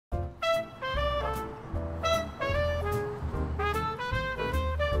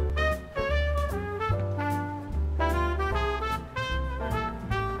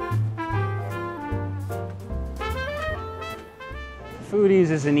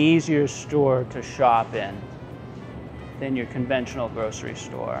Foodies is an easier store to shop in than your conventional grocery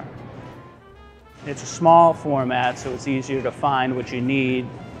store. It's a small format, so it's easier to find what you need.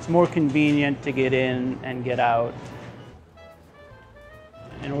 It's more convenient to get in and get out.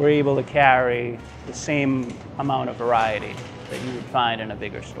 And we're able to carry the same amount of variety that you would find in a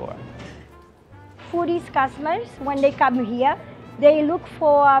bigger store. Foodies customers, when they come here, they look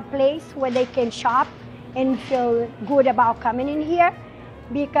for a place where they can shop and feel good about coming in here,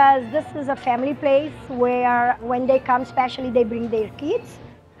 because this is a family place where when they come, especially they bring their kids.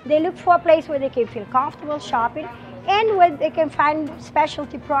 They look for a place where they can feel comfortable shopping and where they can find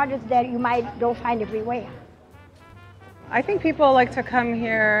specialty products that you don't find everywhere. I think people like to come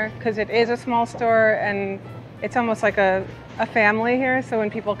here because it is a small store and it's almost like a family here. So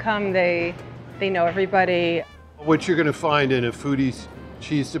when people come, they know everybody. What you're going to find in a Foodies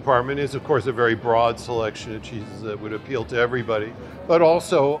cheese department is, of course, a very broad selection of cheeses that would appeal to everybody, but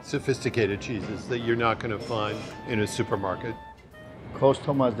also sophisticated cheeses that you're not going to find in a supermarket.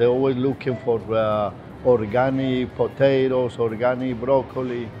 Customers, they're always looking for organic potatoes, organic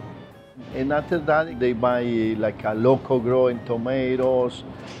broccoli. And after that, they buy like a local growing tomatoes,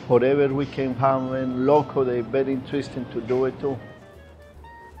 whatever we can have in local, they're very interesting to do it too.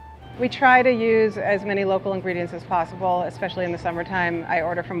 We try to use as many local ingredients as possible, especially in the summertime. I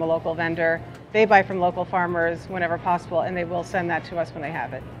order from a local vendor. They buy from local farmers whenever possible, and they will send that to us when they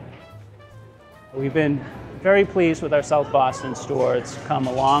have it. We've been very pleased with our South Boston store. It's come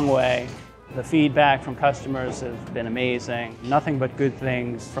a long way. The feedback from customers has been amazing. Nothing but good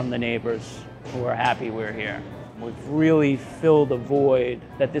things from the neighbors who are happy we're here. We've really filled a void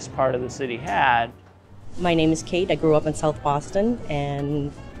that this part of the city had. My name is Kate. I grew up in South Boston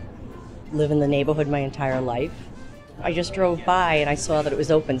and live in the neighborhood my entire life. I just drove by and I saw that it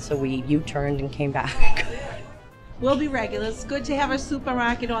was open, so we U-turned and came back. We'll be regulars. It's good to have a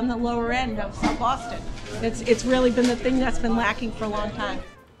supermarket on the lower end of South Boston. It's really been the thing that's been lacking for a long time.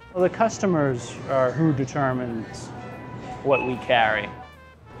 Well, the customers are who determines what we carry.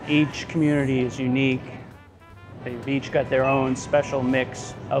 Each community is unique. They've each got their own special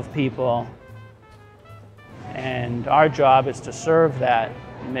mix of people. And our job is to serve that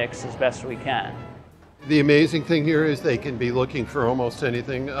mix as best we can. The amazing thing here is they can be looking for almost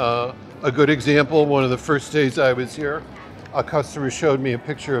anything. A good example, one of the first days I was here, a customer showed me a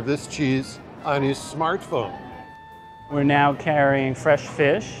picture of this cheese on his smartphone. We're now carrying fresh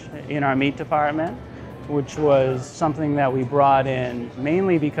fish in our meat department, which was something that we brought in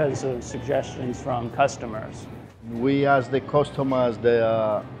mainly because of suggestions from customers. We ask the customers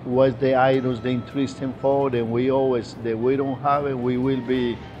what's the items they're interested for, and we always, that we don't have it, we will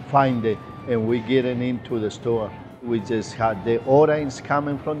be find it, and we get it into the store. We just had the orange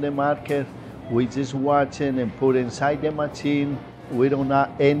coming from the market, we just watch it and put inside the machine. We don't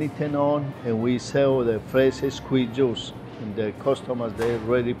add anything on, and we sell the fresh squeezed juice. And the customers, they're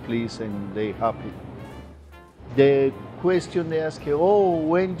really pleased and they're happy. The question they ask, oh,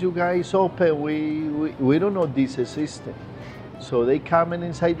 when you guys open, we don't know this system. So they come in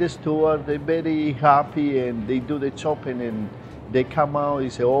inside the store, they're very happy, and they do the shopping, and they come out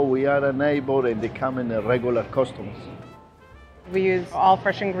and say, oh, we are a neighbor, and they come in as regular customers. We use all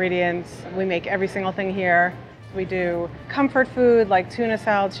fresh ingredients. We make every single thing here. We do comfort food like tuna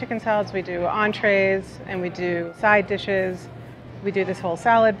salads, chicken salads. We do entrees, and we do side dishes. We do this whole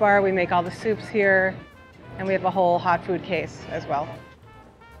salad bar. We make all the soups here, and we have a whole hot food case as well.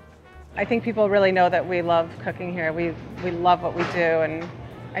 I think people really know that we love cooking here. We love what we do, and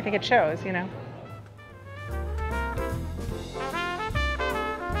I think it shows, you know.